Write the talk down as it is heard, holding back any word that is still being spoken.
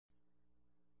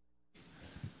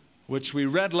which we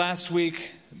read last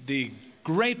week, the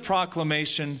great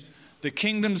proclamation, the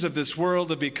kingdoms of this world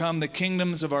have become the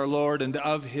kingdoms of our Lord and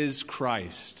of His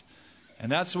Christ. And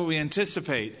that's what we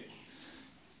anticipate.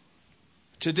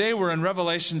 Today we're in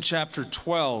Revelation chapter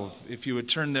 12, if you would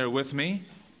turn there with me.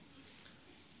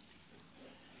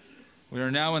 We are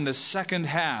now in the second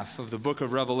half of the book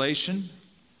of Revelation,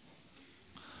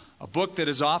 a book that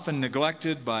is often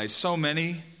neglected by so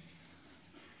many,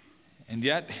 and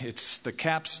yet it's the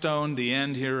capstone, the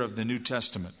end here of the New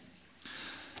Testament.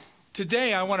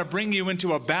 Today I want to bring you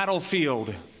into a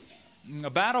battlefield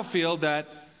that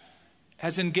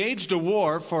has engaged a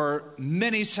war for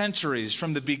many centuries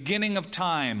from the beginning of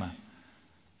time,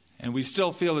 and we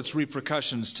still feel its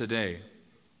repercussions today.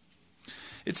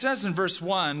 It says in verse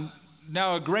 1,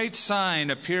 "Now a great sign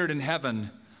appeared in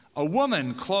heaven, a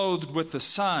woman clothed with the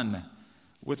sun,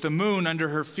 with the moon under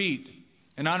her feet,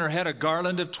 and on her head a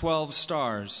garland of 12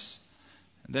 stars.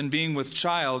 And then being with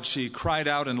child, she cried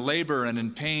out in labor and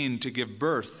in pain to give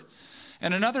birth.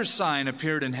 And another sign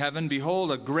appeared in heaven,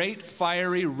 behold, a great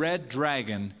fiery red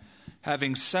dragon,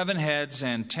 having 7 heads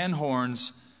and 10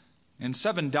 horns, and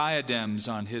 7 diadems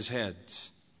on his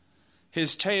heads.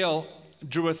 His tail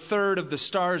drew a third of the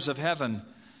stars of heaven,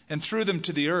 and threw them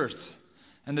to the earth.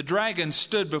 And the dragon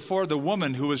stood before the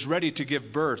woman who was ready to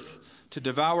give birth, to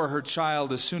devour her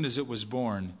child as soon as it was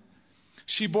born.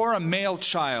 She bore a male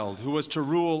child who was to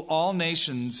rule all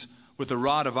nations with a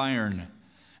rod of iron.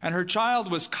 And her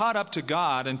child was caught up to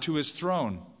God and to His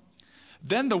throne.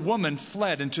 Then the woman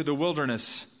fled into the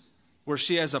wilderness, where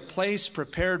she has a place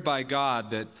prepared by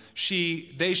God that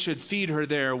they should feed her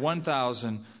there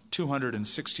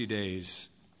 1,260 days."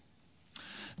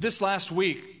 This last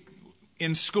week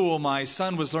in school, my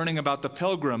son was learning about the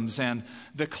Pilgrims, and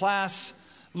the class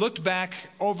looked back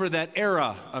over that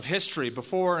era of history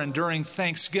before and during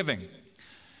Thanksgiving.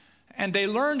 And they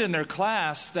learned in their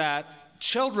class that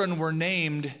children were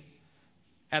named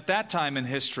at that time in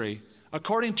history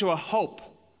according to a hope,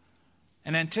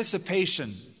 an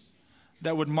anticipation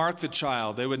that would mark the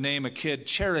child. They would name a kid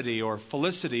Charity or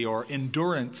Felicity or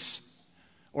Endurance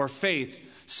or Faith,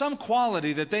 some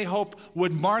quality that they hope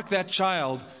would mark that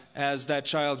child as that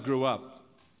child grew up.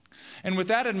 And with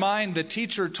that in mind, the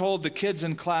teacher told the kids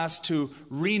in class to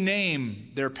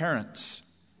rename their parents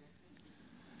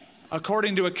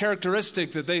according to a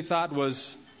characteristic that they thought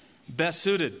was best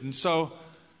suited. And so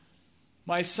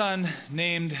my son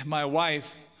named my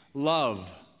wife Love.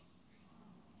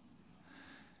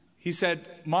 He said,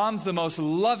 "Mom's the most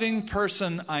loving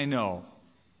person I know."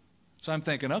 So I'm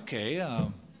thinking, okay,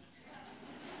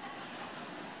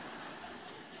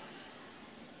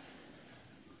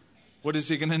 what is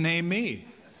he going to name me?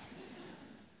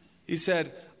 He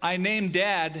said, "I named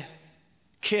Dad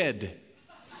Kid."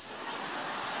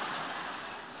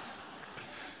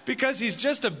 Because he's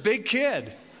just a big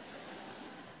kid.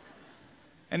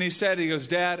 And he goes,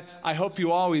 "Dad, I hope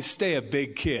you always stay a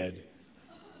big kid."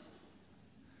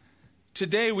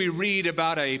 Today we read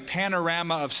about a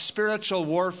panorama of spiritual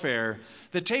warfare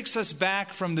that takes us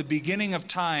back from the beginning of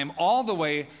time all the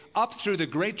way up through the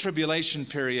Great Tribulation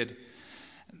period.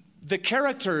 The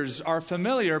characters are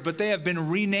familiar, but they have been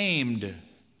renamed.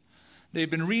 They've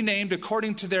been renamed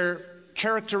according to their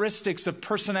characteristics of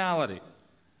personality.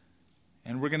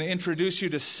 And we're going to introduce you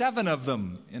to 7 of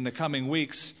them in the coming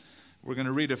weeks. We're going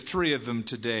to read of 3 of them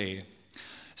today.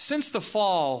 Since the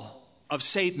fall of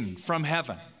Satan from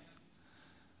heaven,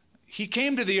 he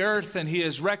came to the earth and he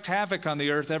has wreaked havoc on the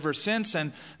earth ever since.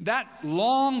 And that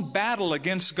long battle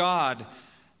against God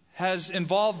has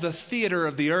involved the theater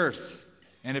of the earth.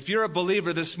 And if you're a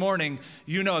believer this morning,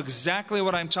 you know exactly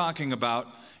what I'm talking about.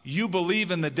 You believe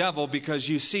in the devil because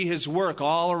you see his work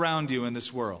all around you in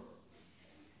this world.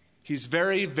 He's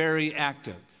very, very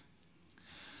active.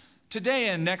 Today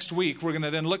and next week, we're going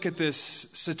to then look at this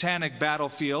satanic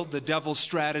battlefield, the devil's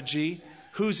strategy,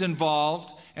 who's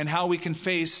involved, and how we can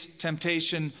face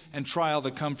temptation and trial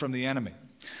that come from the enemy.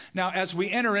 Now, as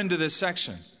we enter into this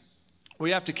section,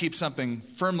 we have to keep something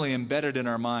firmly embedded in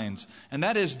our minds, and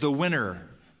that is the winner.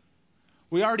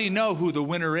 We already know who the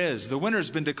winner is. The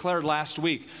winner's been declared last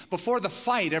week, before the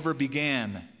fight ever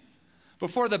began,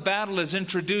 before the battle is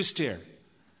introduced here.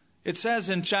 It says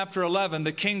in chapter 11,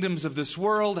 the kingdoms of this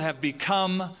world have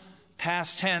become,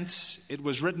 past tense, it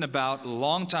was written about a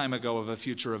long time ago of a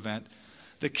future event,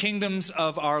 the kingdoms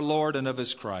of our Lord and of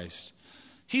His Christ.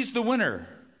 He's the winner.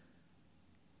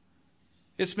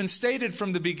 It's been stated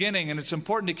from the beginning, and it's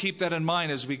important to keep that in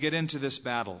mind as we get into this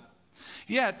battle.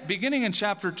 Yet, beginning in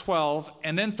chapter 12,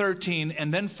 and then 13,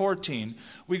 and then 14,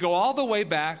 we go all the way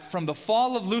back from the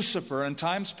fall of Lucifer in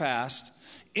times past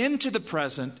into the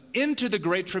present, into the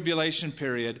Great Tribulation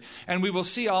period, and we will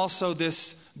see also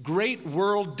this great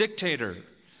world dictator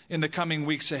in the coming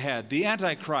weeks ahead, the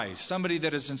Antichrist, somebody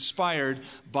that is inspired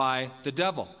by the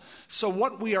devil. So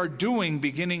what we are doing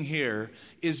beginning here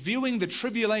is viewing the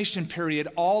tribulation period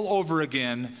all over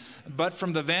again, but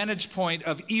from the vantage point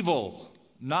of evil,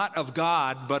 not of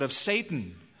God, but of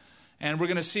Satan. And we're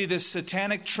going to see this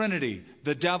satanic trinity,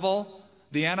 the devil,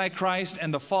 the Antichrist,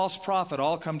 and the false prophet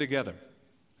all come together.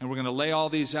 And we're going to lay all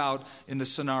these out in the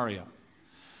scenario.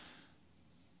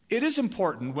 It is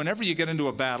important whenever you get into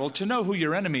a battle to know who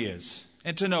your enemy is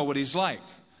and to know what he's like.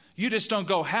 You just don't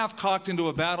go half-cocked into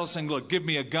a battle saying, look, give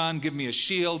me a gun, give me a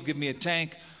shield, give me a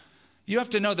tank. You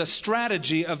have to know the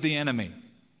strategy of the enemy.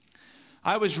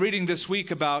 I was reading this week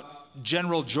about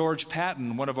General George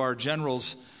Patton, one of our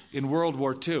generals in World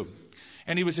War II.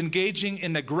 And he was engaging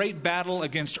in the great battle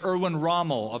against Erwin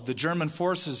Rommel of the German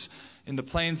forces in the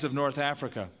plains of North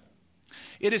Africa.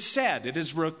 It is said, it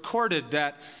is recorded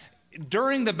that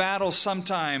during the battle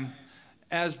sometime,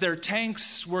 as their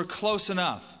tanks were close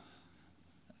enough,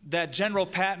 that General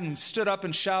Patton stood up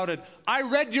and shouted, "I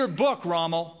read your book,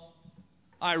 Rommel.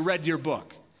 I read your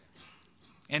book."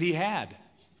 And he had.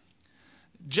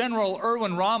 General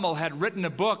Erwin Rommel had written a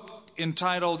book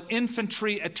entitled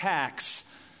Infantry Attacks,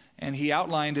 and he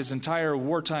outlined his entire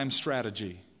wartime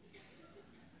strategy.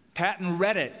 Patton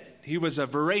read it. He was a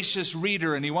voracious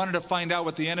reader, and he wanted to find out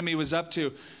what the enemy was up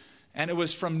to. And it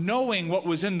was from knowing what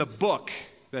was in the book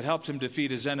that helped him defeat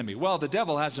his enemy. Well, the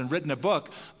devil hasn't written a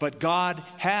book, but God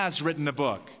has written a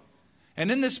book.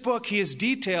 And in this book, he has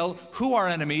detailed who our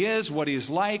enemy is, what he's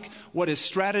like, what his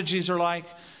strategies are like.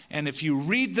 And if you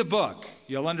read the book,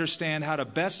 you'll understand how to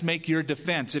best make your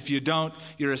defense. If you don't,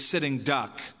 you're a sitting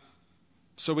duck.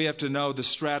 So we have to know the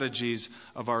strategies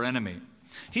of our enemy.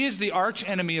 He is the arch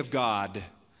enemy of God.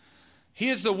 He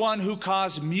is the one who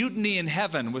caused mutiny in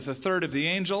heaven with a third of the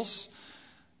angels.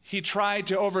 He tried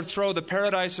to overthrow the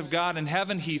paradise of God in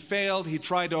heaven. He failed. He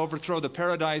tried to overthrow the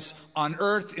paradise on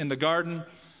earth in the garden,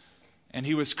 and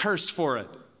he was cursed for it.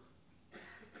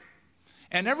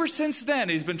 And ever since then,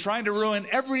 he's been trying to ruin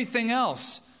everything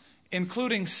else,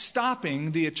 including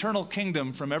stopping the eternal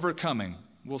kingdom from ever coming.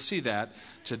 We'll see that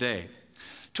today.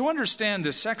 To understand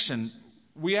this section,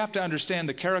 we have to understand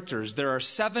the characters. There are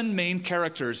 7 main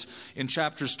characters in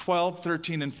chapters 12,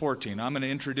 13, and 14. I'm going to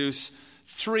introduce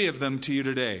 3 of them to you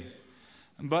today.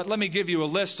 But let me give you a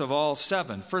list of all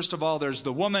 7. First of all, there's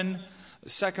the woman.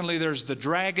 Secondly, there's the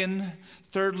dragon.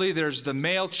 Thirdly, there's the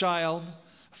male child.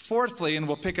 Fourthly, and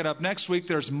we'll pick it up next week,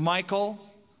 there's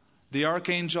Michael, the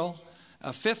archangel.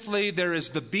 Fifthly, there is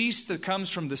the beast that comes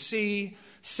from the sea.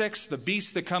 6, the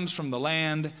beast that comes from the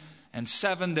land. And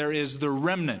 7, there is the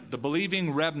remnant, the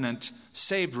believing remnant,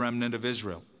 saved remnant of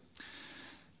Israel.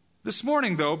 This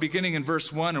morning, though, beginning in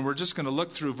verse 1, and we're just going to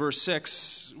look through verse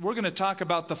 6, we're going to talk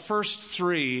about the first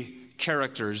 3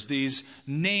 characters, these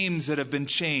names that have been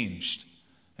changed.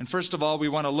 And first of all, we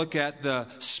want to look at the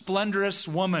splendorous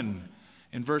woman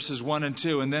in verses 1 and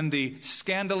 2, and then the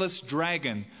scandalous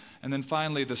dragon, and then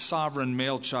finally the sovereign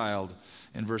male child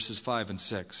in verses 5 and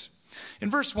 6. In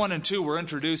verse 1 and 2, we're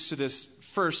introduced to this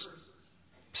first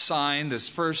sign, this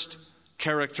first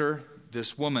character,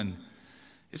 this woman.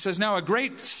 It says, "Now a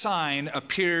great sign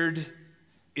appeared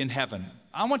in heaven."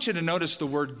 I want you to notice the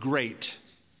word great.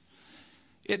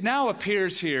 It now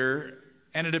appears here,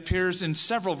 and it appears in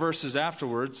several verses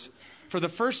afterwards. For the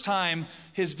first time,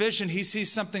 his vision, he sees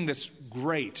something that's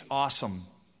great, awesome.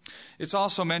 It's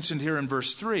also mentioned here in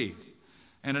verse 3.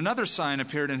 "And another sign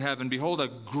appeared in heaven. Behold, a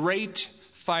great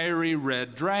fiery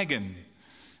red dragon."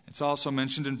 It's also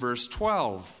mentioned in verse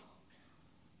 12.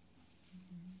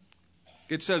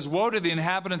 It says, "Woe to the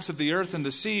inhabitants of the earth and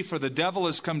the sea, for the devil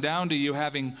has come down to you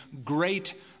having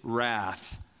great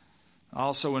wrath."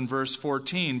 Also in verse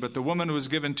 14, "But the woman was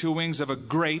given 2 wings of a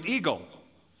great eagle."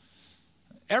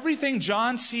 Everything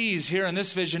John sees here in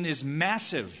this vision is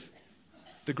massive.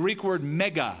 The Greek word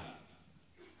mega.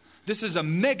 This is a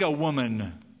mega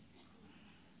woman.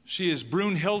 She is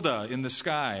Brunhilde in the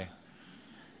sky.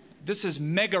 This is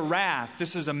mega wrath.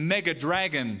 This is a mega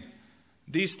dragon.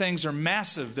 These things are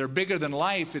massive. They're bigger than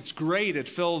life. It's great. It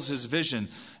fills his vision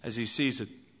as he sees it.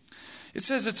 It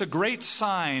says it's a great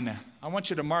sign. I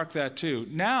want you to mark that too.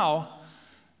 Now,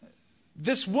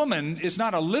 this woman is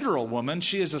not a literal woman.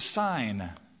 She is a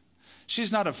sign.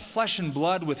 She's not of flesh and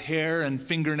blood with hair and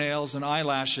fingernails and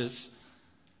eyelashes.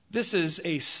 This is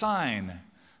a sign.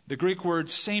 The Greek word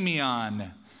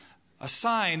semeion. A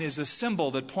sign is a symbol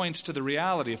that points to the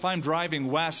reality. If I'm driving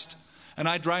west and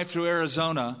I drive through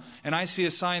Arizona and I see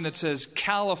a sign that says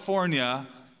California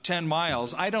 10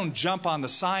 miles, I don't jump on the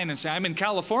sign and say, I'm in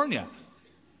California.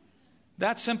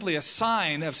 That's simply a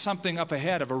sign of something up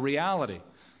ahead, of a reality.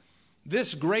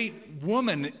 This great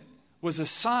woman was a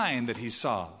sign that he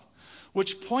saw,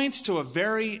 which points to a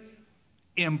very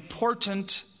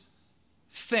important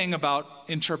thing about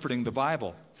interpreting the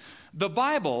Bible. The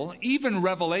Bible, even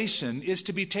Revelation, is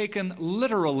to be taken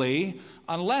literally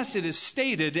unless it is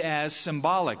stated as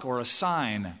symbolic or a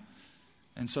sign.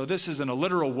 And so this isn't a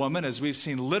literal woman, as we've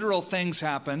seen literal things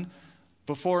happen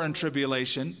before in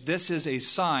tribulation. This is a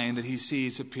sign that he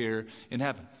sees appear in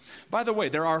heaven. By the way,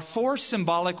 there are 4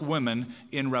 symbolic women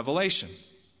in Revelation.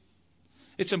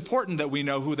 It's important that we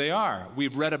know who they are.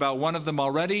 We've read about one of them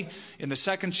already. In the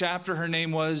 2nd chapter, her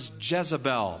name was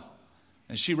Jezebel,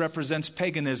 and she represents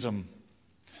paganism.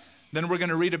 Then we're going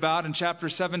to read about in chapter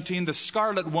 17 the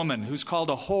scarlet woman, who's called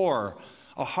a whore,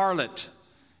 a harlot,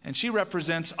 and she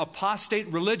represents apostate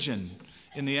religion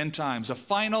in the end times, a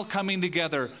final coming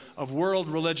together of world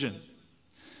religion.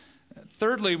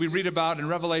 Thirdly, we read about in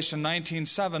Revelation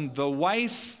 19:7 the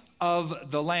wife of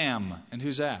the Lamb. And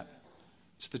who's that?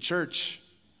 It's the church.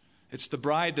 It's the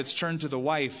bride that's turned to the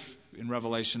wife in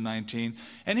Revelation 19.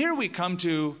 And here we come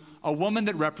to a woman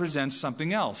that represents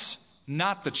something else,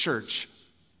 not the church.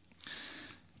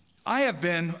 I have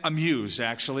been amused,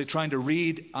 actually, trying to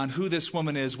read on who this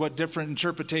woman is, what different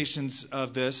interpretations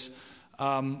of this.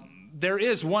 There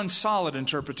is one solid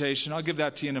interpretation. I'll give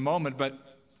that to you in a moment. But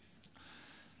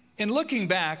in looking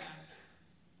back,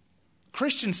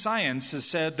 Christian Science has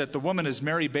said that the woman is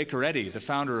Mary Baker Eddy, the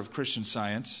founder of Christian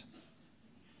Science.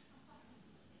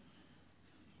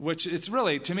 Which it's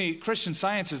really, to me, Christian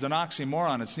Science is an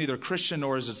oxymoron. It's neither Christian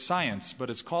nor is it science, but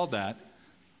it's called that.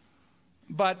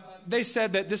 But they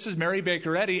said that this is Mary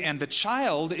Baker Eddy, and the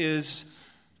child is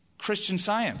Christian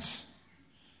Science.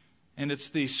 And it's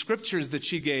the scriptures that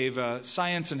she gave,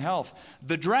 Science and Health.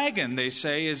 The dragon, they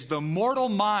say, is the mortal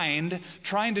mind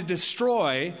trying to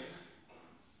destroy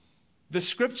the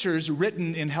scriptures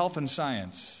written in Health and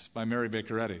Science by Mary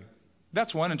Baker Eddy.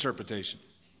 That's one interpretation.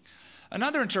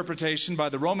 Another interpretation by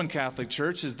the Roman Catholic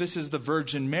Church is this is the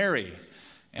Virgin Mary.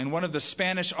 And one of the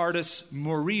Spanish artists,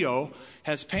 Murillo,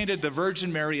 has painted the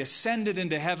Virgin Mary ascended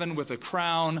into heaven with a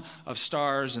crown of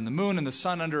stars and the moon and the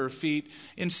sun under her feet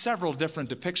in several different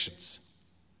depictions.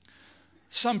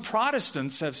 Some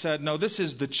Protestants have said, no, this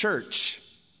is the church.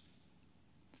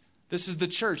 This is the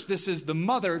church. This is the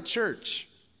mother church.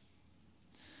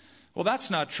 Well,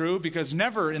 that's not true, because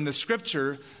never in the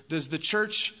scripture does the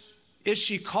church, is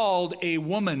she called a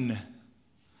woman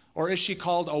or is she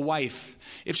called a wife?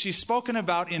 If she's spoken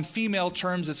about in female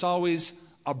terms, it's always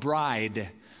a bride.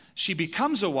 She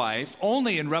becomes a wife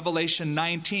only in Revelation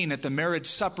 19 at the marriage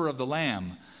supper of the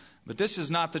Lamb. But this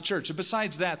is not the church. And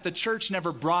besides that, the church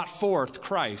never brought forth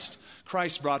Christ.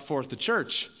 Christ brought forth the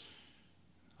church.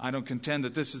 I don't contend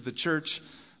that this is the church,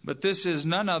 but this is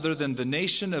none other than the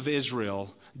nation of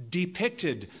Israel,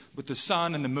 depicted with the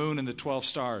sun and the moon and the 12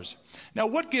 stars. Now,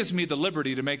 what gives me the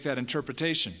liberty to make that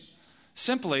interpretation?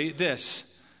 Simply this: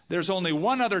 there's only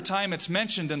one other time it's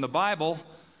mentioned in the Bible,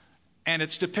 and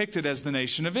it's depicted as the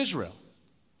nation of Israel.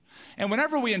 And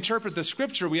whenever we interpret the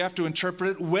scripture, we have to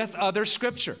interpret it with other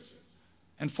scripture.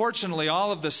 And fortunately,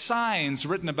 all of the signs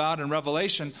written about in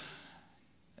Revelation,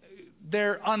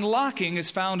 their unlocking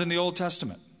is found in the Old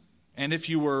Testament. And if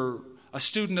you were a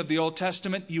student of the Old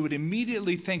Testament, you would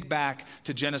immediately think back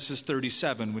to Genesis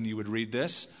 37 when you would read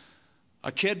this.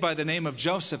 A kid by the name of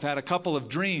Joseph had a couple of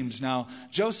dreams. Now,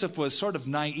 Joseph was sort of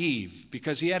naive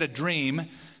because he had a dream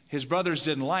his brothers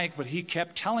didn't like, but he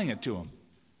kept telling it to him.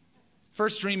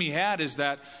 First dream he had is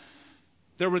that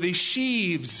there were these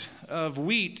sheaves of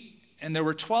wheat, and there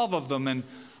were 12 of them, and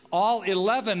all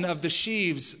 11 of the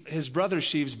sheaves, his brother's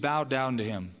sheaves, bowed down to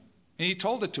him. And he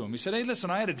told it to him. He said, hey, listen,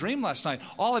 I had a dream last night.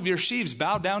 All of your sheaves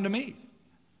bowed down to me.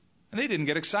 And they didn't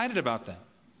get excited about that.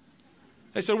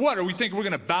 They said, what, are we thinking we're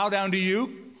going to bow down to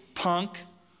you, punk?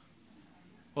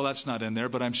 Well, that's not in there,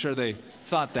 but I'm sure they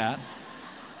thought that.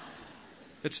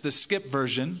 It's the Skip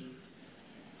version.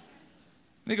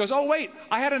 And he goes, oh, wait,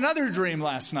 I had another dream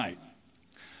last night.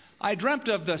 I dreamt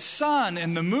of the sun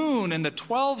and the moon and the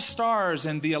 12 stars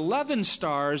and the 11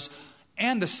 stars,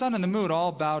 and the sun and the moon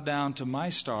all bowed down to my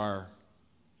star.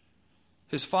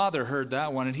 His father heard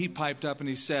that one, and he piped up and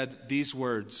he said these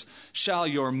words: shall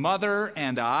your mother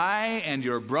and I and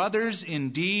your brothers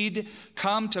indeed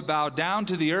come to bow down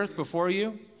to the earth before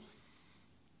you?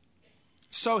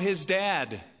 So his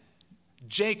dad,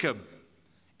 Jacob,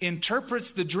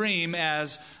 interprets the dream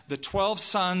as the 12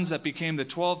 sons that became the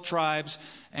 12 tribes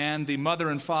and the mother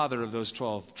and father of those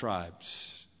 12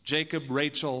 tribes. Jacob,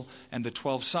 Rachel, and the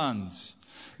 12 sons.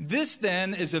 This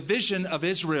then is a vision of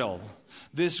Israel,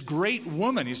 this great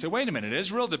woman. You say, wait a minute,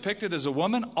 Israel depicted as a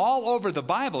woman? All over the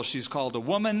Bible she's called a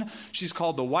woman. She's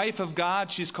called the wife of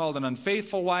God. She's called an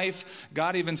unfaithful wife.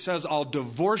 God even says, I'll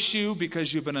divorce you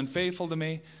because you've been unfaithful to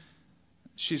me.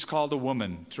 She's called a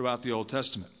woman throughout the Old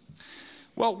Testament.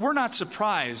 Well, we're not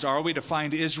surprised, are we, to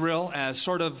find Israel as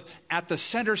sort of at the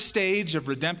center stage of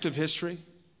redemptive history?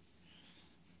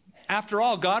 After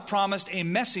all, God promised a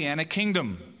messianic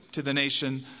kingdom to the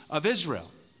nation of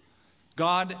Israel.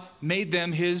 God made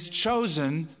them his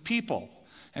chosen people.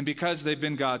 And because they've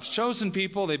been God's chosen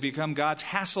people, they've become God's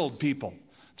hassled people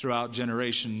throughout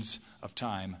generations of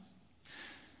time.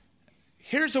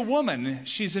 Here's a woman,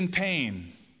 she's in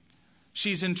pain.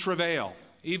 She's in travail.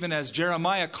 Even as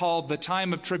Jeremiah called the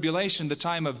time of tribulation, the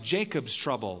time of Jacob's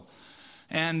trouble.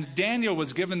 And Daniel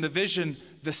was given the vision,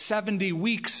 the 70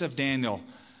 weeks of Daniel,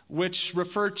 which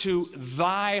refer to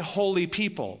thy holy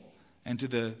people and to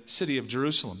the city of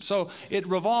Jerusalem. So it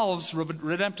revolves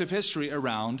redemptive history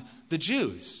around the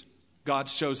Jews,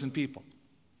 God's chosen people.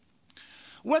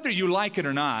 Whether you like it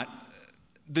or not,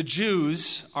 the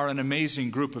Jews are an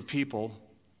amazing group of people.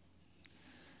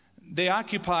 They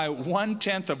occupy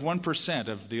 0.1%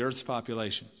 of the earth's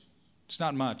population. It's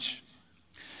not much.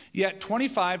 Yet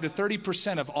 25 to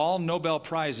 30% of all Nobel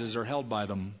Prizes are held by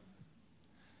them.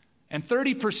 And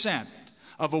 30%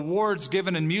 of awards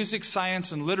given in music,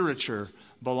 science, and literature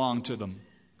belong to them.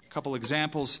 A couple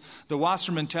examples. The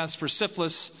Wassermann test for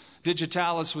syphilis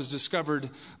digitalis was discovered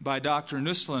by Dr.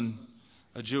 Nusslein,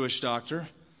 a Jewish doctor.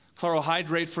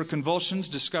 Chlorohydrate for convulsions,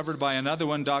 discovered by another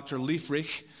one, Dr.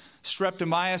 Liefrich.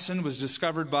 Streptomycin was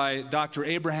discovered by Dr.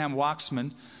 Abraham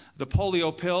Waxman. The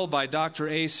polio pill by Dr.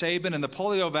 A. Sabin. And the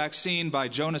polio vaccine by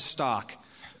Jonas Stock.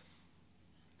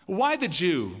 Why the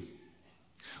Jew?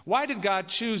 Why did God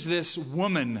choose this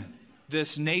woman,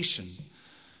 this nation?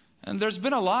 And there's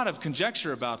been a lot of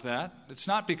conjecture about that. It's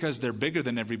not because they're bigger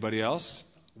than everybody else,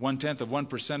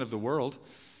 0.1% of the world.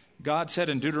 God said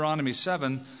in Deuteronomy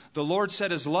 7, the Lord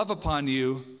set his love upon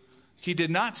you. He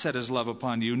did not set his love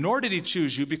upon you, nor did he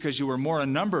choose you because you were more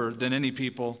in number than any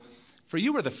people, for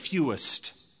you were the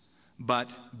fewest, but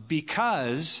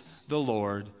because the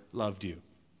Lord loved you.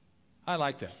 I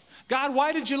like that. God,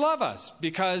 why did you love us?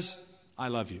 Because I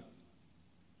love you.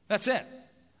 That's it.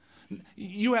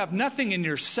 You have nothing in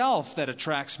yourself that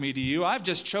attracts me to you. I've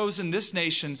just chosen this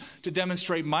nation to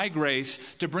demonstrate my grace,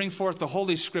 to bring forth the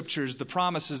Holy Scriptures, the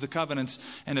promises, the covenants,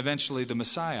 and eventually the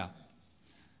Messiah.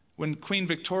 When Queen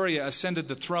Victoria ascended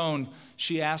the throne,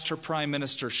 she asked her prime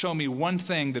minister, show me one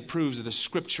thing that proves that the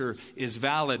Scripture is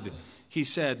valid. He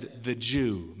said, the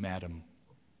Jew, madam,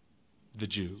 the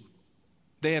Jew.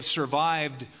 They have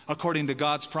survived according to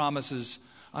God's promises,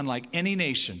 unlike any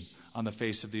nation on the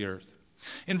face of the earth.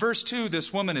 In verse 2,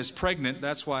 this woman is pregnant.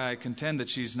 That's why I contend that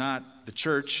she's not the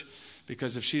church,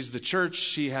 because if she's the church,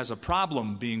 she has a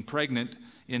problem being pregnant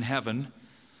in heaven.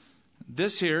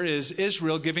 This here is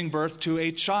Israel giving birth to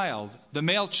a child. The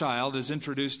male child is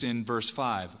introduced in verse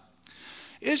 5.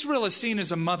 Israel is seen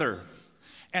as a mother.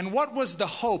 And what was the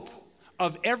hope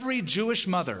of every Jewish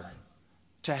mother?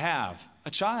 To have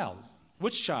a child.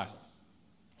 Which child?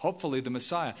 Hopefully the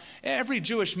Messiah. Every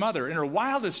Jewish mother in her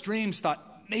wildest dreams thought,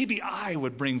 maybe I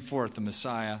would bring forth the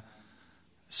Messiah.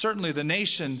 Certainly the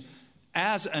nation,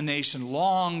 as a nation,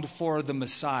 longed for the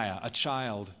Messiah, a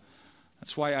child.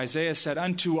 That's why Isaiah said,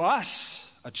 unto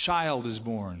us a child is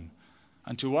born.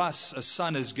 Unto us a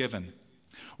son is given.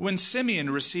 When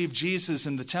Simeon received Jesus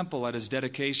in the temple at his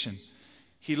dedication,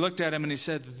 he looked at him and he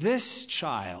said, this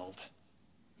child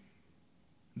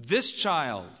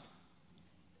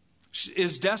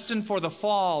is destined for the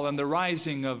fall and the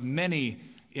rising of many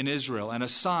in Israel, and a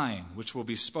sign which will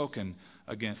be spoken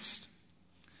against.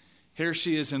 Here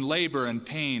she is in labor and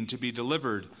pain to be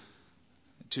delivered,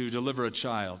 to deliver a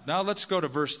child. Now let's go to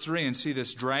verse 3 and see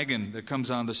this dragon that comes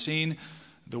on the scene.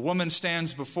 The woman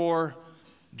stands before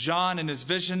John in his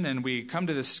vision, and we come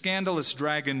to this scandalous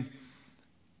dragon.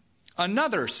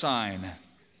 Another sign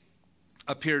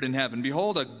appeared in heaven.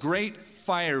 Behold, a great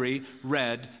fiery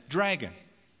red dragon,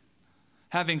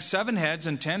 having 7 heads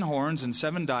and 10 horns and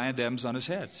 7 diadems on his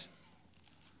heads.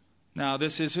 Now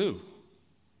this is who?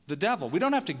 The devil. We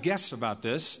don't have to guess about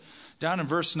this. Down in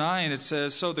verse 9 it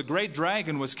says, so the great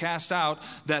dragon was cast out,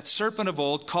 that serpent of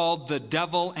old, called the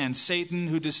devil and Satan,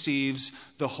 who deceives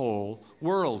the whole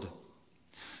world.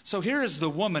 So here is the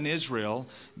woman Israel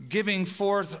giving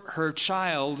forth her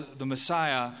child, the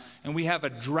Messiah, and we have a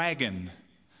dragon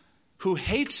who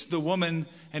hates the woman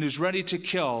and is ready to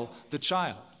kill the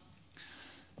child.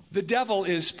 The devil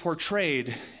is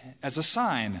portrayed as a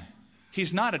sign.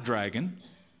 He's not a dragon,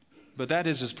 but that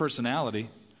is his personality.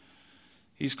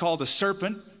 He's called a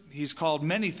serpent. He's called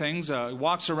many things. He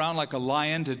walks around like a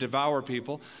lion to devour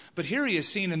people. But here he is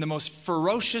seen in the most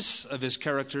ferocious of his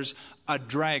characters, a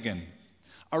dragon,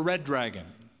 a red dragon.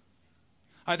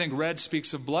 I think red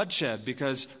speaks of bloodshed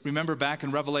because remember back in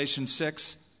Revelation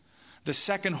 6, the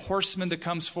second horseman that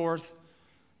comes forth,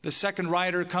 the second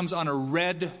rider comes on a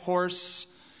red horse,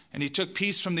 and he took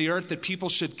peace from the earth that people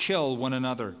should kill one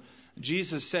another.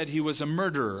 Jesus said he was a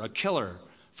murderer, a killer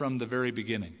from the very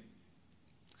beginning.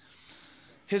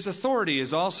 His authority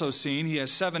is also seen. He has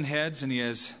 7 heads and he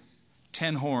has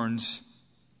 10 horns.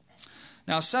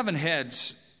 Now 7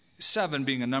 heads, 7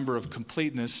 being a number of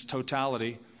completeness,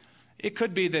 totality, it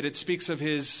could be that it speaks of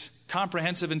his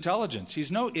comprehensive intelligence. He's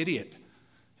no idiot.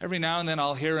 Every now and then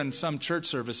I'll hear in some church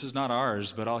services, not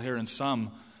ours, but I'll hear in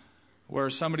some, where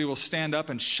somebody will stand up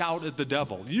and shout at the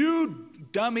devil, "You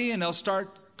dummy," and they'll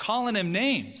start calling him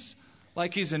names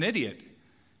like he's an idiot.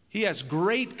 He has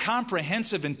great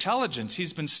comprehensive intelligence.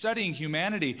 He's been studying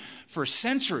humanity for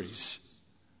centuries.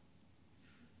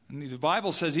 And the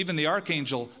Bible says even the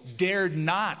archangel dared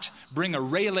not bring a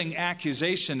railing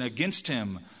accusation against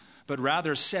him, but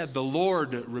rather said, "The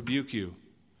Lord rebuke you."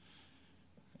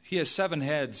 He has 7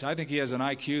 heads. I think he has an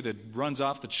IQ that runs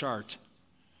off the chart.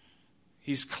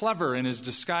 He's clever in his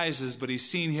disguises, but he's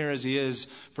seen here as he is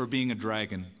for being a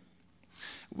dragon.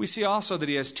 We see also that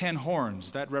he has 10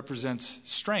 horns. That represents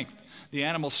strength. The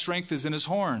animal's strength is in his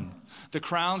horn. The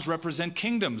crowns represent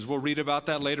kingdoms. We'll read about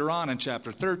that later on in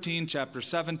chapter 13, chapter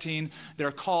 17.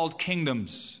 They're called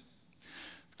kingdoms.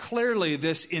 Clearly,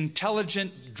 this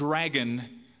intelligent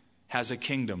dragon has a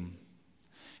kingdom.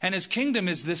 And his kingdom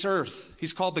is this earth.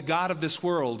 He's called the God of this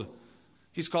world.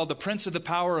 He's called the prince of the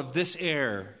power of this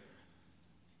air.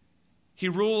 He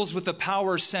rules with the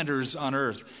power centers on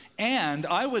earth. And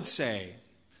I would say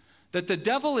that the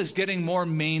devil is getting more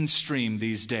mainstream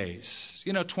these days.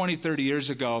 20, 30 years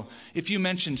ago, if you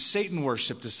mentioned Satan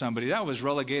worship to somebody, that was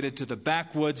relegated to the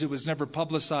backwoods. It was never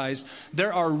publicized.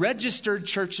 There are registered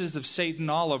churches of Satan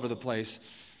all over the place.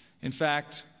 In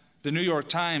fact, the New York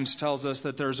Times tells us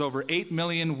that there's over 8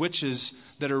 million witches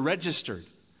that are registered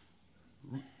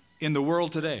in the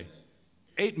world today.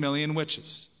 8 million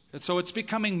witches. And so it's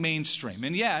becoming mainstream.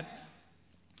 And yet,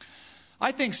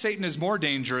 I think Satan is more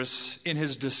dangerous in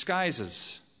his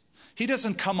disguises. He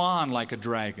doesn't come on like a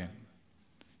dragon.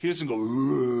 He doesn't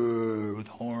go with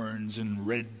horns and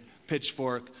red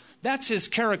pitchfork. That's his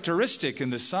characteristic in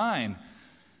the sign.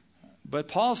 But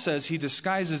Paul says he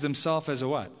disguises himself as a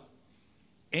what?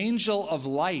 Angel of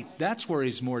light. That's where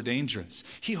he's more dangerous.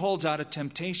 He holds out a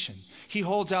temptation. He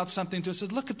holds out something to us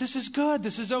and says, "Look, this is good.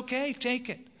 This is okay. Take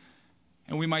it."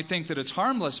 And we might think that it's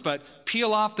harmless, but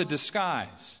peel off the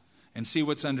disguise and see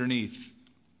what's underneath.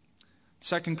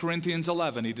 2 Corinthians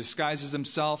 11, he disguises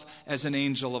himself as an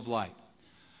angel of light.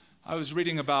 I was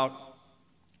reading about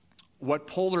what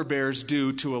polar bears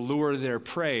do to allure their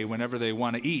prey whenever they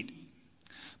want to eat.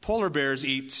 Polar bears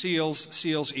eat seals,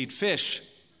 seals eat fish.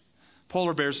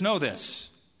 Polar bears know this.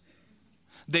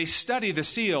 They study the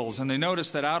seals, and they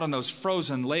notice that out on those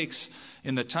frozen lakes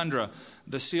in the tundra,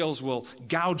 the seals will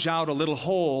gouge out a little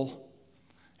hole,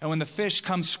 and when the fish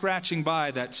comes scratching by,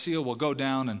 that seal will go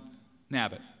down and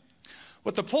nab it.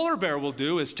 What the polar bear will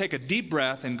do is take a deep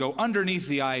breath and go underneath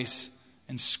the ice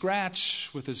and scratch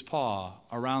with his paw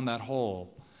around that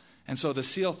hole. And so the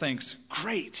seal thinks,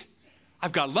 "Great,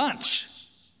 I've got lunch."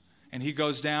 And he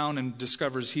goes down and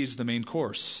discovers he's the main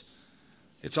course.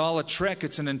 It's all a trick.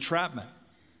 It's an entrapment.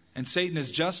 And Satan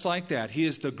is just like that. He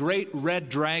is the great red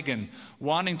dragon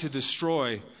wanting to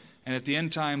destroy, and at the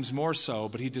end times more so,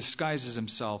 but he disguises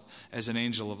himself as an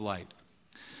angel of light.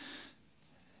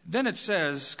 Then it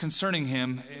says concerning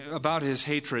him about his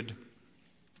hatred,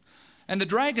 "And the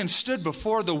dragon stood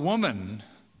before the woman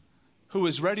who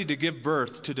was ready to give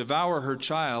birth to devour her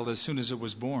child as soon as it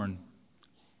was born."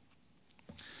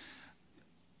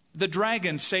 The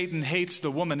dragon, Satan, hates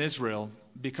the woman Israel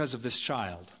because of this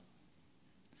child.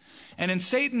 And in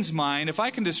Satan's mind, if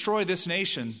I can destroy this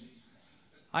nation,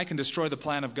 I can destroy the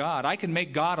plan of God. I can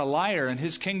make God a liar and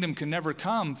his kingdom can never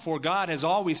come. For God has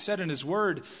always said in his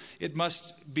word, it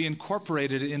must be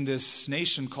incorporated in this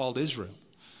nation called Israel.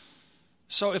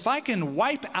 So if I can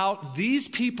wipe out these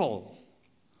people,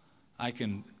 I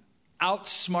can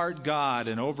outsmart God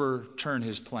and overturn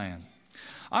his plan.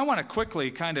 I want to quickly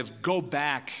kind of go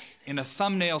back in a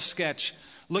thumbnail sketch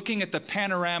looking at the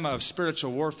panorama of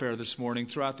spiritual warfare this morning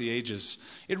throughout the ages.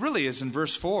 It really is in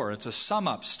verse 4. It's a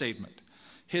sum-up statement.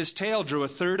 His tail drew a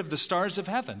third of the stars of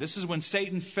heaven. This is when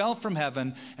Satan fell from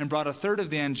heaven and brought a third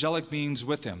of the angelic beings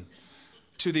with him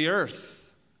to the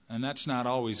earth. And that's not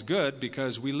always good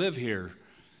because we live here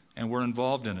and we're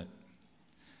involved in it.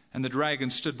 And the dragon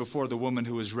stood before the woman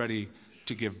who was ready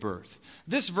to give birth.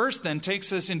 This verse then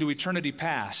takes us into eternity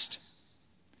past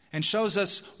and shows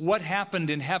us what happened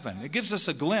in heaven. It gives us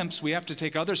a glimpse. We have to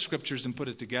take other scriptures and put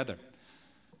it together.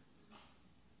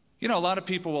 You know, a lot of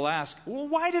people will ask, well,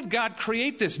 why did God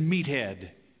create this meathead?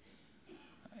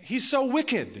 He's so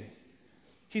wicked.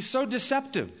 He's so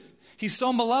deceptive. He's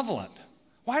so malevolent.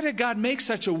 Why did God make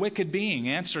such a wicked being?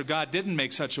 Answer, God didn't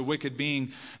make such a wicked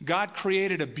being. God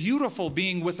created a beautiful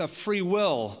being with a free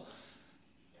will.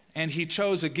 And he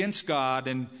chose against God,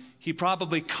 and he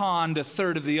probably conned a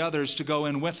third of the others to go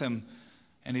in with him.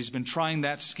 And he's been trying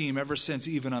that scheme ever since,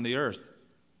 even on the earth.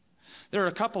 There are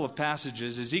a couple of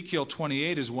passages. Ezekiel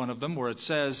 28 is one of them, where it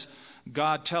says,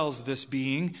 God tells this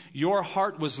being, your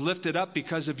heart was lifted up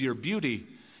because of your beauty.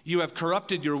 You have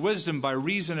corrupted your wisdom by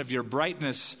reason of your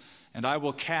brightness, and I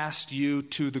will cast you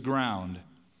to the ground.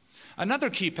 Another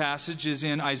key passage is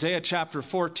in Isaiah chapter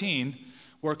 14,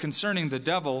 where concerning the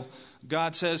devil,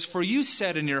 God says, for you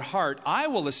said in your heart, I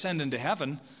will ascend into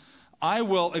heaven. I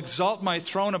will exalt my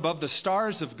throne above the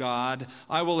stars of God.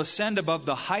 I will ascend above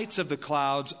the heights of the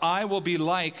clouds. I will be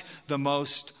like the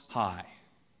Most High.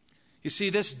 You see,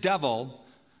 this devil,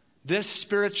 this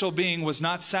spiritual being, was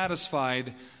not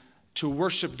satisfied to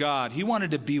worship God. He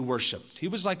wanted to be worshiped. He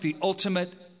was like the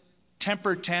ultimate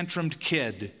temper tantrumed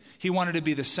kid. He wanted to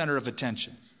be the center of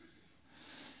attention.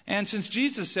 And since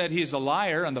Jesus said he is a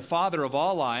liar and the father of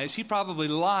all lies, he probably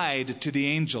lied to the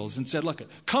angels and said, look,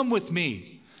 come with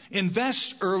me.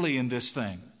 Invest early in this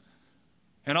thing,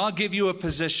 and I'll give you a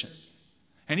position.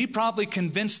 And he probably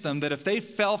convinced them that if they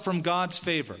fell from God's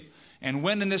favor and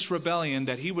went in this rebellion,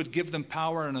 that he would give them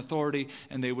power and authority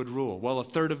and they would rule. Well, a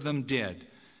third of them did,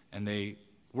 and they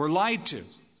were lied to.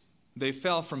 They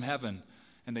fell from heaven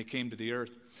and they came to the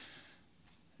earth.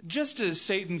 Just as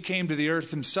Satan came to the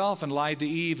earth himself and lied to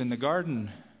Eve in the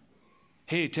garden,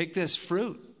 hey, take this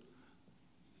fruit.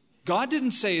 God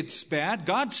didn't say it's bad.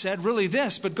 God said really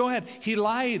this, but go ahead. He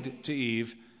lied to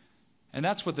Eve, and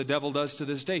that's what the devil does to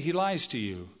this day. He lies to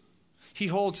you. He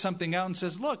holds something out and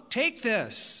says, look, take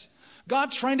this.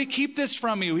 God's trying to keep this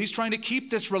from you. He's trying to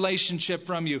keep this relationship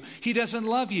from you. He doesn't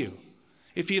love you.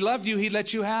 If he loved you, he'd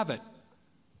let you have it.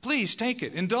 Please take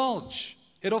it. Indulge.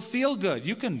 It'll feel good.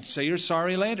 You can say you're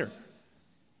sorry later.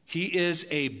 He is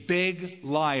a big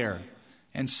liar,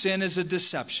 and sin is a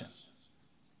deception.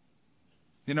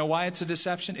 You know why it's a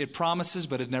deception? It promises,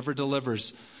 but it never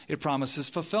delivers. It promises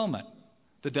fulfillment.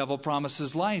 The devil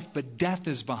promises life, but death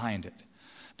is behind it.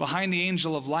 Behind the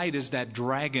angel of light is that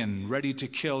dragon ready to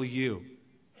kill you.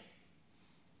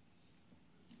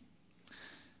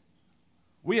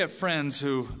 We have friends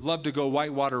who love to go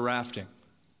whitewater rafting.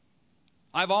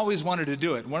 I've always wanted to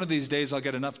do it. One of these days I'll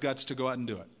get enough guts to go out and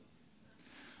do it.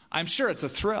 I'm sure it's a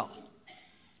thrill.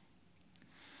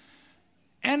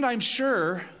 And I'm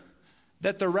sure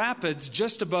that the rapids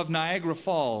just above Niagara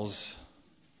Falls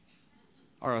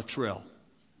are a thrill.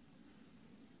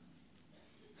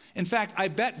 In fact, I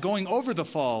bet going over the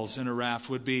falls in a raft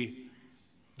would be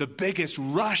the biggest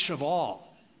rush of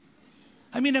all.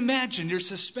 I mean, imagine you're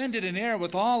suspended in air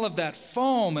with all of that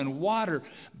foam and water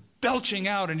belching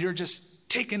out, and you're just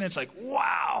taking it. It's like,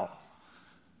 wow.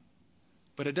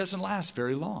 But it doesn't last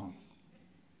very long.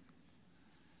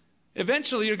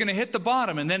 Eventually, you're going to hit the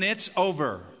bottom, and then it's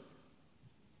over.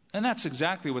 And that's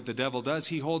exactly what the devil does.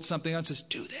 He holds something out and says,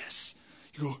 do this.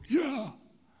 You go, yeah,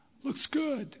 looks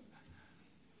good.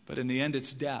 But in the end,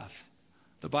 it's death.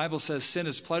 The Bible says sin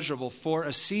is pleasurable for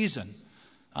a season.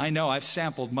 I know, I've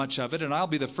sampled much of it, and I'll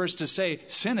be the first to say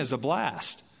sin is a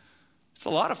blast. It's a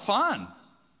lot of fun.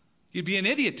 You'd be an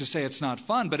idiot to say it's not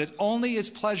fun, but it only is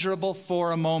pleasurable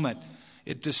for a moment.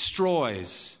 It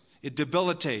destroys, it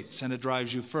debilitates, and it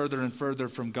drives you further and further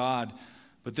from God.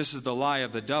 But this is the lie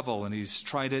of the devil, and he's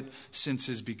tried it since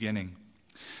his beginning.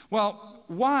 Well,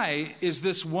 why is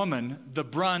this woman the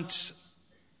brunt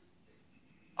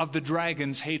of the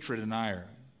dragon's hatred and ire?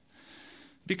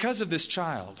 Because of this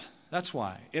child. That's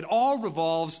why.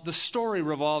 The story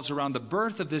revolves around the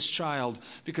birth of this child,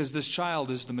 because this child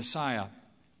is the Messiah.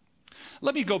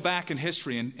 Let me go back in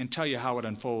history and tell you how it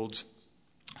unfolds.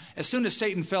 As soon as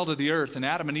Satan fell to the earth and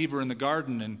Adam and Eve were in the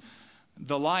garden, and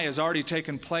the lie has already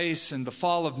taken place and the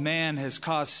fall of man has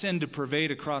caused sin to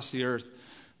pervade across the earth,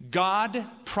 God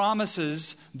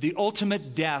promises the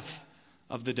ultimate death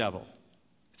of the devil.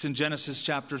 It's in Genesis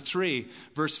chapter 3,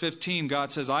 verse 15.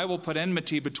 God says, I will put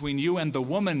enmity between you and the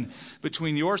woman,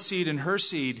 between your seed and her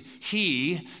seed.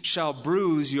 He shall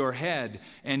bruise your head,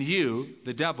 and you,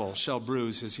 the devil, shall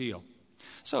bruise his heel.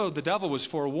 So the devil was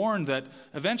forewarned that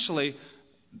eventually,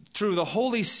 through the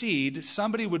holy seed,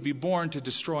 somebody would be born to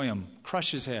destroy him, crush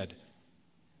his head.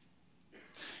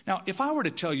 Now, if I were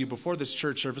to tell you before this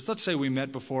church service, let's say we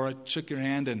met before, I shook your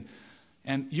hand,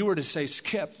 and you were to say,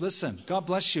 Skip, listen, God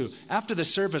bless you. After the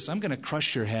service, I'm going to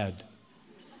crush your head.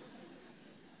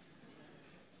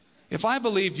 If I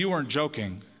believed you weren't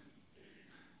joking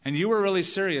and you were really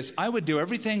serious, I would do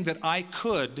everything that I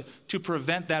could to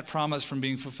prevent that promise from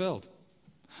being fulfilled.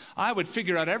 I would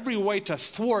figure out every way to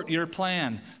thwart your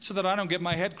plan so that I don't get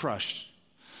my head crushed.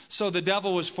 So the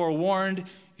devil was forewarned,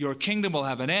 your kingdom will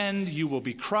have an end, you will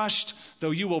be crushed.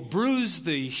 Though you will bruise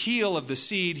the heel of the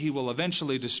seed, he will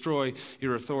eventually destroy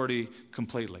your authority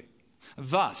completely.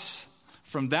 Thus,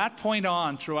 from that point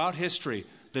on throughout history,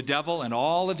 the devil and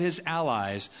all of his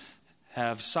allies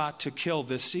have sought to kill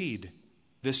this seed,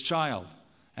 this child,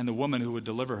 and the woman who would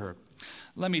deliver her.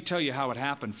 Let me tell you how it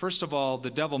happened. First of all, the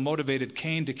devil motivated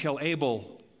Cain to kill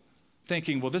Abel,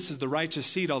 thinking, well, this is the righteous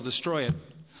seed, I'll destroy it.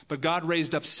 But God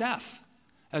raised up Seth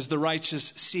as the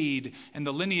righteous seed, and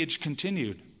the lineage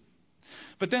continued.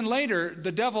 But then later,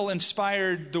 the devil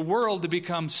inspired the world to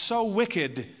become so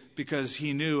wicked, because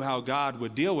he knew how God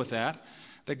would deal with that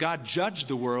God judged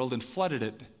the world and flooded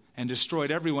it and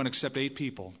destroyed everyone except 8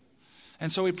 people.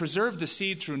 And so he preserved the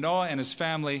seed through Noah and his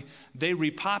family. They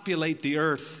repopulate the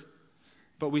earth.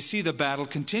 But we see the battle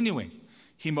continuing.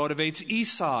 He motivates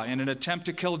Esau in an attempt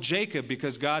to kill Jacob,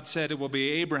 because God said it will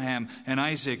be Abraham and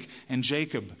Isaac and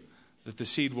Jacob that the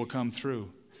seed will come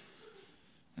through.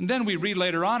 And then we read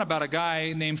later on about a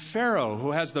guy named Pharaoh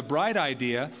who has the bright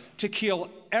idea to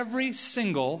kill every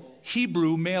single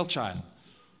Hebrew male child.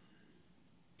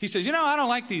 He says, I don't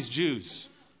like these Jews.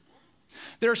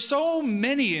 There are so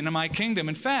many in my kingdom.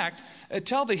 In fact,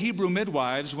 tell the Hebrew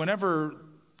midwives whenever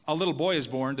a little boy is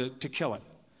born to kill it.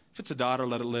 If it's a daughter,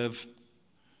 let it live.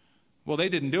 Well, they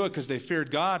didn't do it because they feared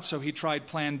God, so he tried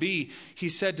plan B. He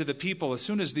said to the people, as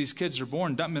soon as these kids are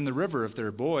born, dump them in the river. If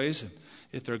they're boys,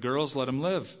 if they're girls, let them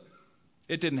live.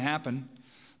 It didn't happen.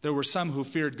 There were some who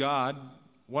feared God.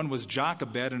 One was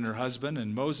Jochebed and her husband,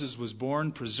 and Moses was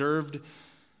born, preserved.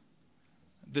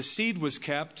 The seed was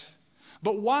kept.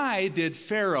 But why would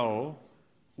Pharaoh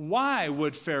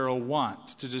want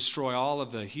to destroy all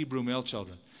of the Hebrew male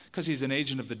children? Because he's an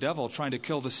agent of the devil trying to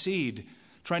kill the seed,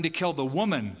 trying to kill the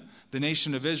woman, the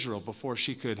nation of Israel, before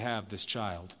she could have this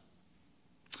child.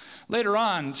 Later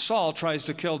on, Saul tries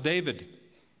to kill David.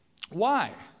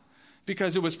 Why?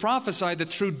 Because it was prophesied that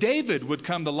through David would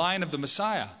come the line of the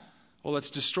Messiah. Well,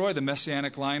 let's destroy the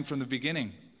messianic line from the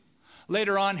beginning.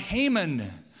 Later on, Haman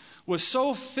was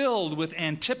so filled with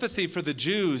antipathy for the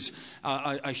Jews,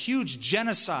 a huge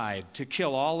genocide to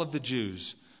kill all of the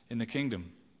Jews in the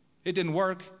kingdom. It didn't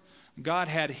work. God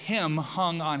had him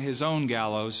hung on his own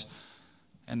gallows,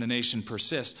 and the nation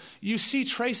persists. You see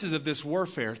traces of this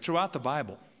warfare throughout the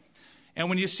Bible. And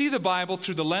when you see the Bible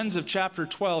through the lens of chapter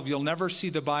 12, you'll never see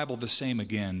the Bible the same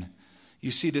again. You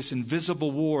see this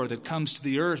invisible war that comes to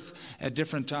the earth at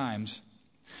different times.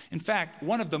 In fact,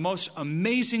 one of the most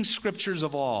amazing scriptures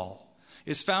of all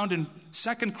is found in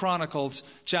 2 Chronicles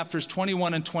chapters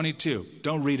 21 and 22.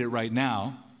 Don't read it right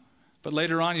now, but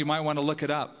later on you might want to look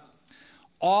it up.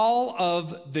 All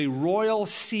of the royal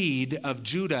seed of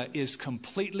Judah is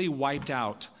completely wiped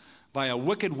out by a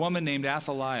wicked woman named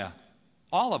Athaliah.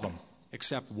 All of them,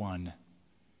 except one.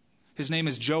 His name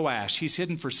is Joash. He's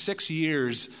hidden for 6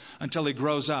 years until he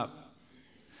grows up.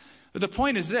 But the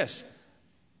point is this.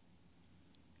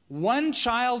 One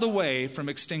child away from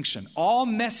extinction. All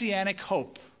messianic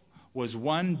hope was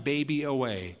one baby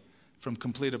away from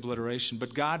complete obliteration.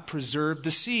 But God preserved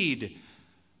the seed.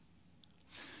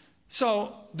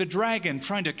 So the dragon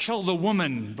trying to kill the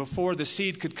woman before the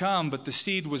seed could come, but the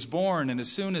seed was born. And as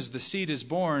soon as the seed is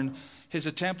born, his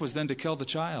attempt was then to kill the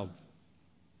child.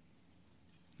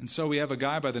 And so we have a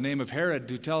guy by the name of Herod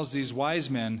who tells these wise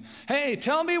men, hey,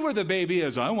 tell me where the baby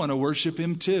is. I want to worship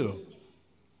him too.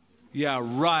 Yeah,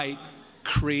 right,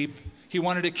 creep. He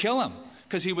wanted to kill him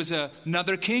because he was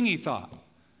another king, he thought.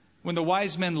 When the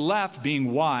wise men left,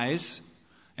 being wise,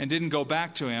 and didn't go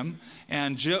back to him,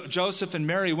 and Joseph and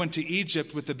Mary went to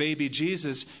Egypt with the baby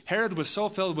Jesus, Herod was so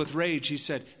filled with rage, he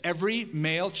said, every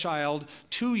male child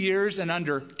 2 years and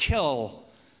under, kill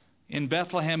in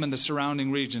Bethlehem and the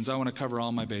surrounding regions. I want to cover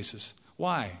all my bases.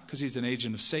 Why? Because he's an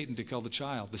agent of Satan to kill the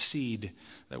child, the seed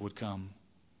that would come.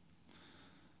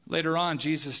 Later on,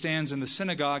 Jesus stands in the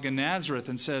synagogue in Nazareth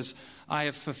and says, I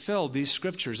have fulfilled these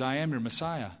scriptures. I am your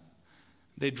Messiah.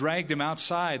 They dragged him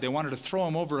outside. They wanted to throw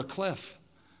him over a cliff.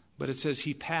 But it says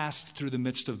he passed through the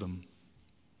midst of them.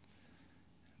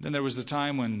 Then there was the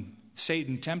time when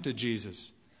Satan tempted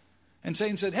Jesus. And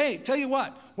Satan said, hey, tell you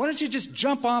what, why don't you just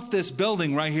jump off this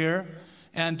building right here?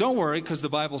 And don't worry, because the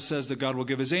Bible says that God will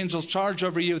give his angels charge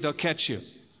over you. They'll catch you.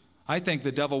 I think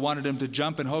the devil wanted him to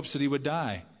jump in hopes that he would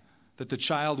die, that the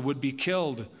child would be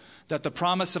killed, that the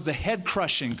promise of the head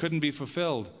crushing couldn't be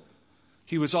fulfilled.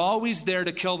 He was always there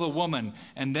to kill the woman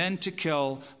and then to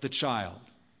kill the child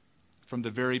from the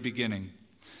very beginning.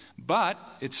 But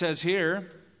it says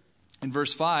here in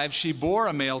verse 5, she bore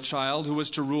a male child who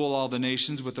was to rule all the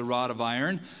nations with a rod of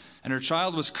iron, and her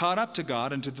child was caught up to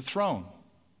God and to the throne.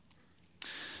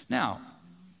 Now,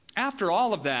 after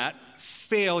all of that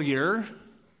failure,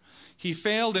 he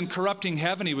failed in corrupting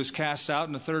heaven. He was cast out,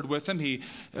 and a third with him. He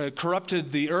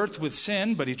corrupted the earth with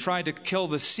sin, but he tried to kill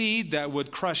the seed that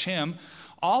would crush him.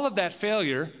 All of that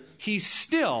failure, he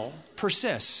still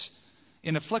persists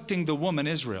in afflicting the woman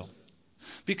Israel.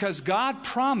 Because God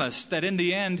promised that in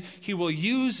the end, he will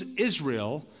use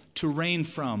Israel to reign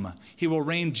from. He will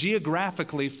reign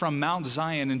geographically from Mount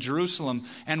Zion in Jerusalem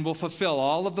and will fulfill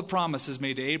all of the promises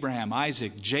made to Abraham,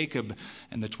 Isaac, Jacob,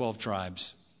 and the 12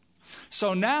 tribes.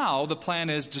 So now the plan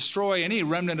is destroy any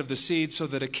remnant of the seed so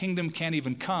that a kingdom can't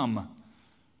even come.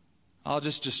 I'll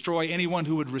just destroy anyone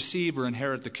who would receive or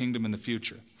inherit the kingdom in the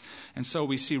future. And so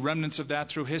we see remnants of that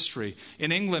through history.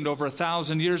 In England, over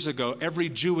 1,000 years ago, every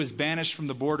Jew was banished from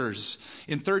the borders.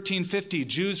 In 1350,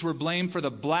 Jews were blamed for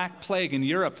the Black Plague in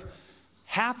Europe.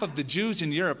 Half of the Jews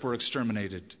in Europe were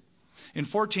exterminated. In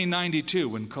 1492,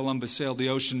 when Columbus sailed the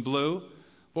ocean blue,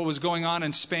 what was going on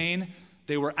in Spain?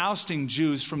 They were ousting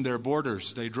Jews from their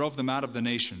borders. They drove them out of the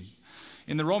nation.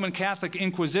 In the Roman Catholic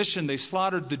Inquisition, they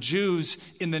slaughtered the Jews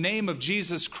in the name of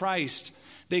Jesus Christ.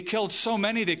 They killed so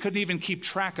many they couldn't even keep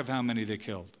track of how many they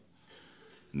killed.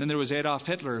 And then there was Adolf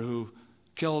Hitler, who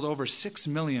killed over 6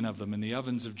 million of them in the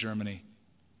ovens of Germany.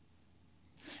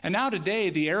 And now today,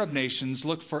 the Arab nations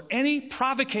look for any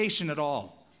provocation at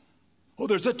all. Oh,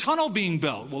 there's a tunnel being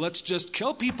built. Well, let's just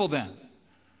kill people then.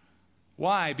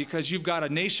 Why? Because you've got a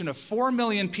nation of 4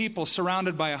 million people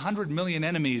surrounded by 100 million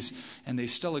enemies, and they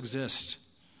still exist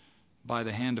by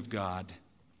the hand of God.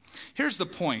 Here's the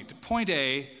point. Point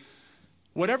A,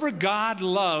 whatever God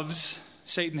loves,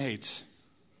 Satan hates.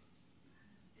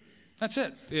 That's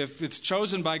it. If it's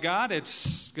chosen by God,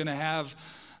 it's going to have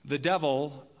the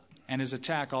devil and his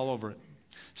attack all over it.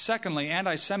 Secondly,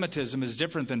 anti-Semitism is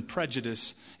different than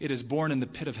prejudice. It is born in the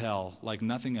pit of hell like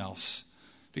nothing else,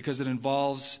 because it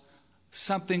involves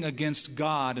something against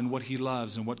God and what he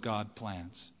loves and what God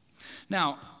plans.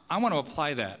 Now, I want to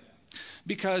apply that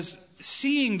because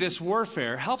seeing this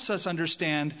warfare helps us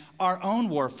understand our own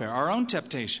warfare, our own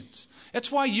temptations. That's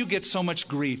why you get so much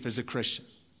grief as a Christian.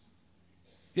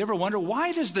 You ever wonder,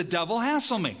 why does the devil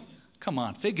hassle me? Come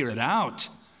on, figure it out.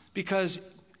 Because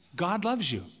God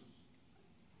loves you.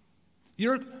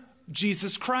 You're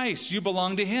Jesus Christ. You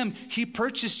belong to him. He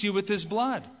purchased you with his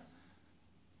blood.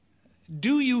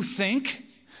 Do you think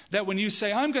that when you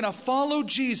say, I'm going to follow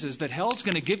Jesus, that hell's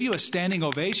going to give you a standing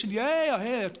ovation?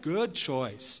 Yeah, good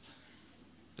choice.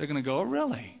 They're going to go, oh,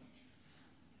 really?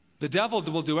 The devil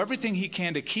will do everything he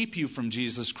can to keep you from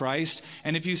Jesus Christ.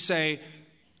 And if you say,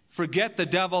 forget the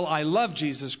devil, I love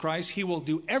Jesus Christ, he will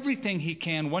do everything he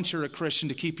can once you're a Christian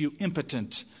to keep you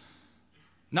impotent.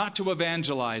 Not to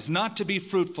evangelize, not to be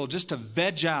fruitful, just to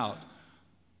veg out.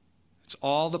 It's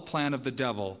all the plan of the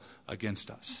devil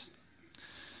against us.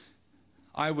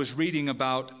 I was reading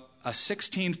about a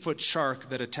 16-foot shark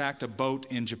that attacked a boat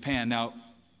in Japan. Now,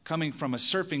 coming from a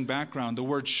surfing background, the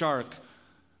word shark,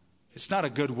 it's not a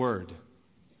good word.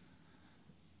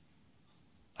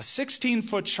 A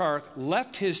 16-foot shark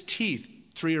left his teeth,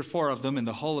 3 or 4 of them, in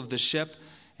the hull of the ship,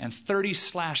 and 30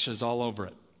 slashes all over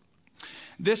it.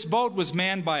 This boat was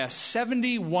manned by a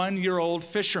 71-year-old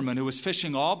fisherman who was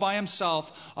fishing all by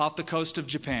himself off the coast of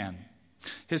Japan.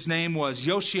 His name was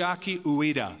Yoshiaki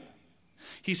Ueda.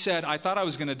 He said, I thought I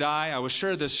was going to die. I was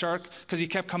sure of this shark because he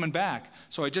kept coming back.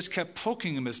 So I just kept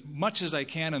poking him as much as I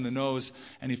can in the nose,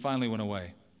 and he finally went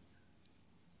away.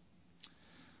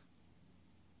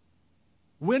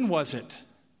 When was it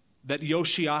that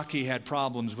Yoshiaki had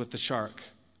problems with the shark?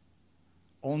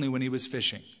 Only when he was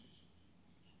fishing.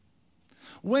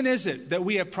 When is it that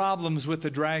we have problems with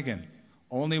the dragon?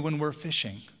 Only when we're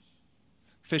fishing.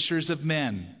 Fishers of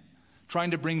men, trying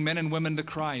to bring men and women to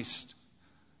Christ,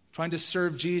 trying to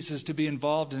serve Jesus, to be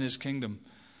involved in his kingdom.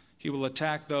 He will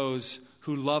attack those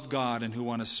who love God and who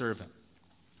want to serve him.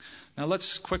 Now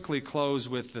let's quickly close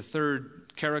with the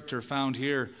third character found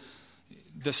here,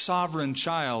 the sovereign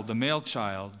child, the male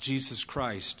child, Jesus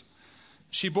Christ.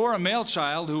 She bore a male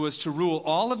child who was to rule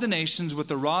all of the nations with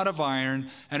a rod of iron,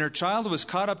 and her child was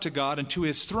caught up to God and to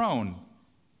his throne.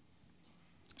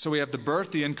 So we have the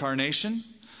birth, the incarnation.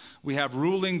 We have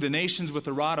ruling the nations with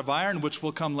a rod of iron, which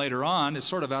will come later on. It's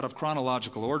sort of out of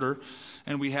chronological order.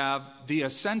 And we have the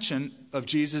ascension of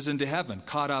Jesus into heaven,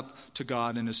 caught up to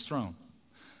God in his throne.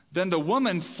 Then the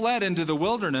woman fled into the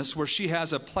wilderness, where she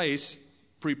has a place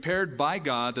prepared by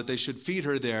God that they should feed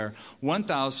her there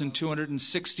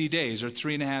 1,260 days, or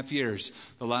 3.5 years,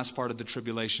 the last part of the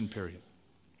tribulation period.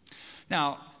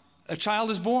 Now, a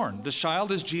child is born. The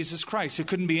child is Jesus Christ. It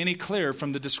couldn't be any clearer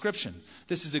from the description.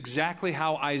 This is exactly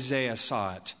how Isaiah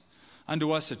saw it.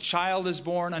 Unto us a child is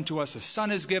born, unto us a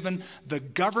son is given. The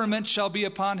government shall be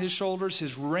upon his shoulders.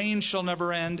 His reign shall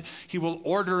never end. He will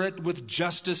order it with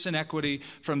justice and equity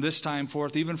from this time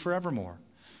forth, even forevermore.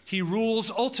 He rules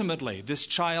ultimately. This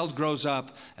child grows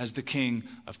up as the King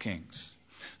of Kings.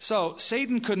 So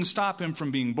Satan couldn't stop him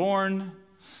from being born.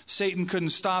 Satan couldn't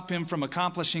stop him from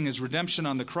accomplishing his redemption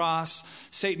on the cross.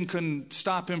 Satan couldn't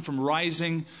stop him from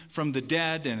rising from the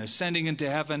dead and ascending into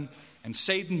heaven. And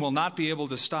Satan will not be able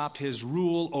to stop his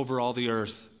rule over all the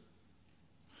earth.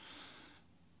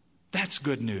 That's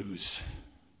good news.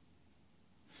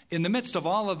 In the midst of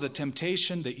all of the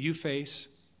temptation that you face,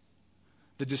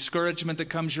 the discouragement that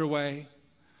comes your way,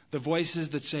 the voices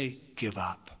that say, give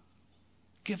up.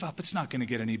 Give up. It's not going to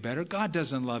get any better. God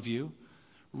doesn't love you.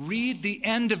 Read the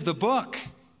end of the book.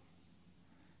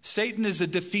 Satan is a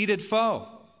defeated foe.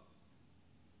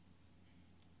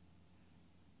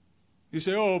 You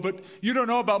say, oh, but you don't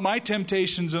know about my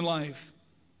temptations in life.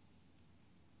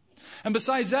 And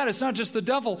besides that, it's not just the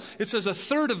devil. It says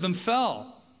 1/3 of them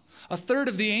fell. 1/3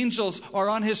 of the angels are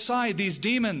on his side, these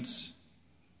demons.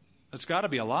 That's got to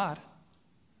be a lot.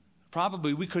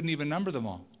 Probably we couldn't even number them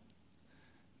all.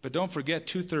 But don't forget,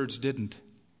 2/3 didn't.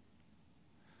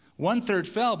 1/3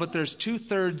 fell, but there's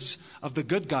 2/3 of the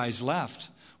good guys left,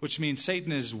 which means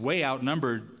Satan is way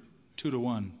outnumbered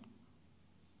 2-1.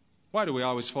 Why do we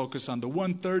always focus on the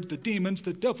 1/3, the demons,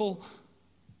 the devil?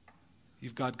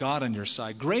 You've got God on your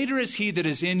side. Greater is he that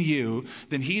is in you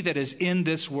than he that is in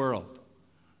this world.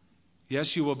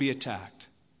 Yes, you will be attacked.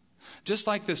 Just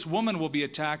like this woman will be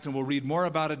attacked, and we'll read more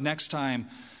about it next time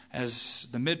as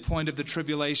the midpoint of the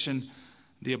tribulation,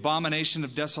 the abomination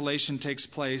of desolation takes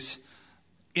place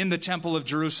in the temple of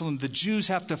Jerusalem. The Jews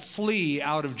have to flee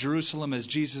out of Jerusalem, as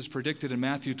Jesus predicted in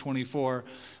Matthew 24,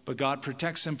 but God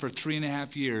protects them for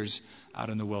 3.5 years out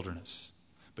in the wilderness.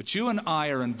 But you and I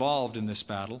are involved in this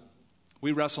battle.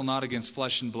 We wrestle not against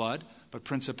flesh and blood, but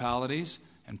principalities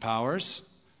and powers.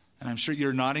 And I'm sure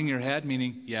you're nodding your head,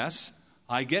 meaning, yes,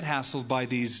 I get hassled by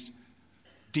these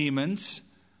demons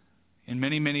in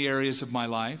many, many areas of my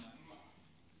life.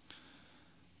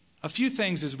 A few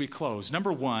things as we close.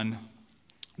 Number one,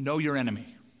 know your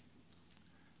enemy.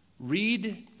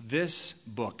 Read this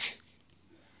book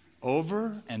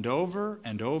over and over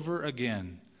and over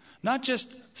again. Not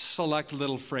just select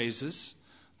little phrases,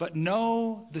 but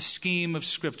know the scheme of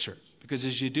Scripture. Because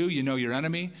as you do, you know your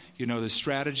enemy, you know the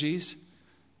strategies,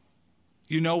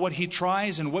 you know what he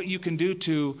tries and what you can do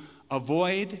to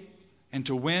avoid and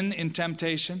to win in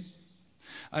temptation.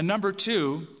 Number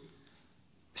two,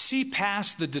 see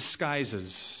past the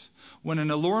disguises. When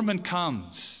an allurement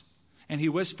comes and he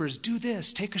whispers, do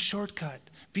this, take a shortcut,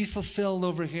 be fulfilled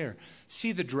over here.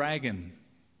 See the dragon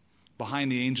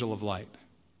behind the angel of light.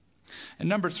 And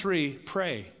number three,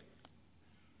 pray.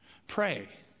 Pray.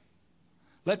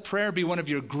 Let prayer be one of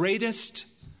your greatest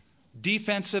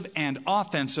defensive and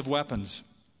offensive weapons.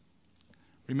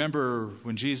 Remember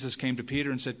when Jesus came to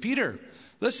Peter and said, Peter,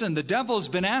 listen, the devil's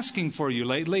been asking for you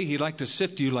lately. He'd like to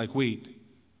sift you like wheat.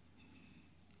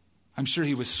 I'm sure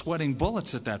he was sweating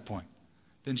bullets at that point.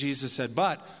 Then Jesus said,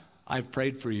 but I've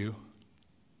prayed for you.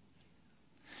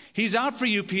 He's out for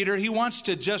you, Peter. He wants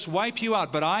to just wipe you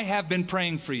out, but I have been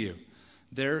praying for you.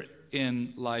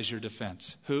 Therein lies your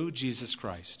defense. Who? Jesus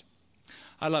Christ.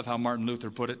 I love how Martin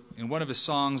Luther put it. In one of his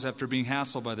songs, after being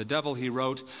hassled by the devil, he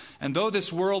wrote, and though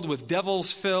this world with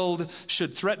devils filled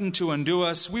should threaten to undo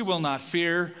us, we will not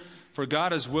fear, for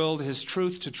God has willed his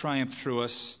truth to triumph through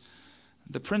us.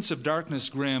 The prince of darkness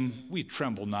grim, we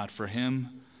tremble not for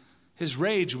him. His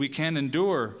rage we can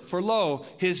endure, for lo,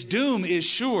 his doom is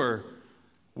sure.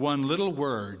 One little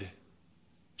word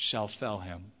shall fell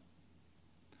him.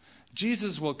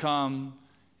 Jesus will come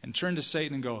and turn to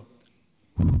Satan and go,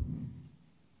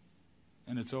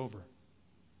 and it's over.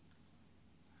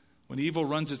 When evil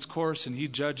runs its course and he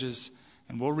judges,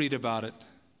 and we'll read about it,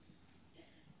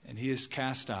 and he is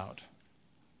cast out,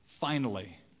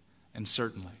 finally and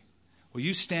certainly. Will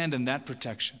you stand in that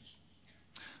protection?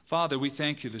 Father, we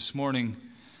thank you this morning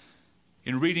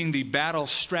in reading the battle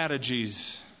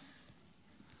strategies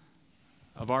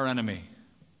of our enemy,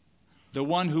 the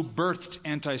one who birthed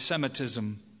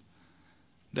anti-Semitism,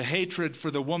 The hatred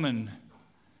for the woman,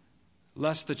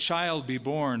 lest the child be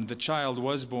born. The child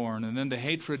was born. And then the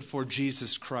hatred for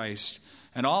Jesus Christ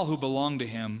and all who belong to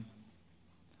him.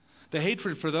 The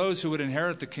hatred for those who would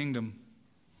inherit the kingdom.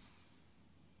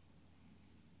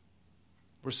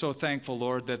 We're so thankful,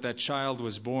 Lord, that that child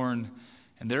was born.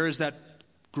 And there is that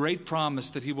great promise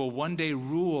that he will one day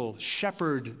rule,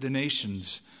 shepherd the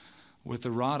nations with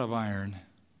the rod of iron.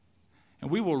 And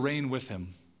we will reign with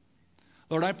him.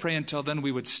 Lord, I pray until then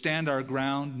we would stand our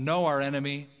ground, know our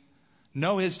enemy,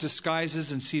 know his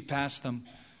disguises and see past them,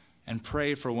 and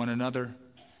pray for one another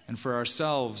and for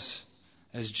ourselves,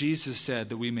 as Jesus said,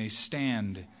 that we may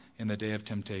stand in the day of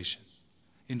temptation.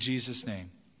 In Jesus'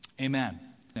 name, amen.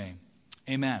 Name.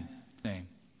 Amen. Name.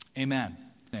 Amen.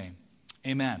 Name.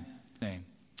 Amen. Name.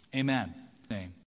 Amen. Name.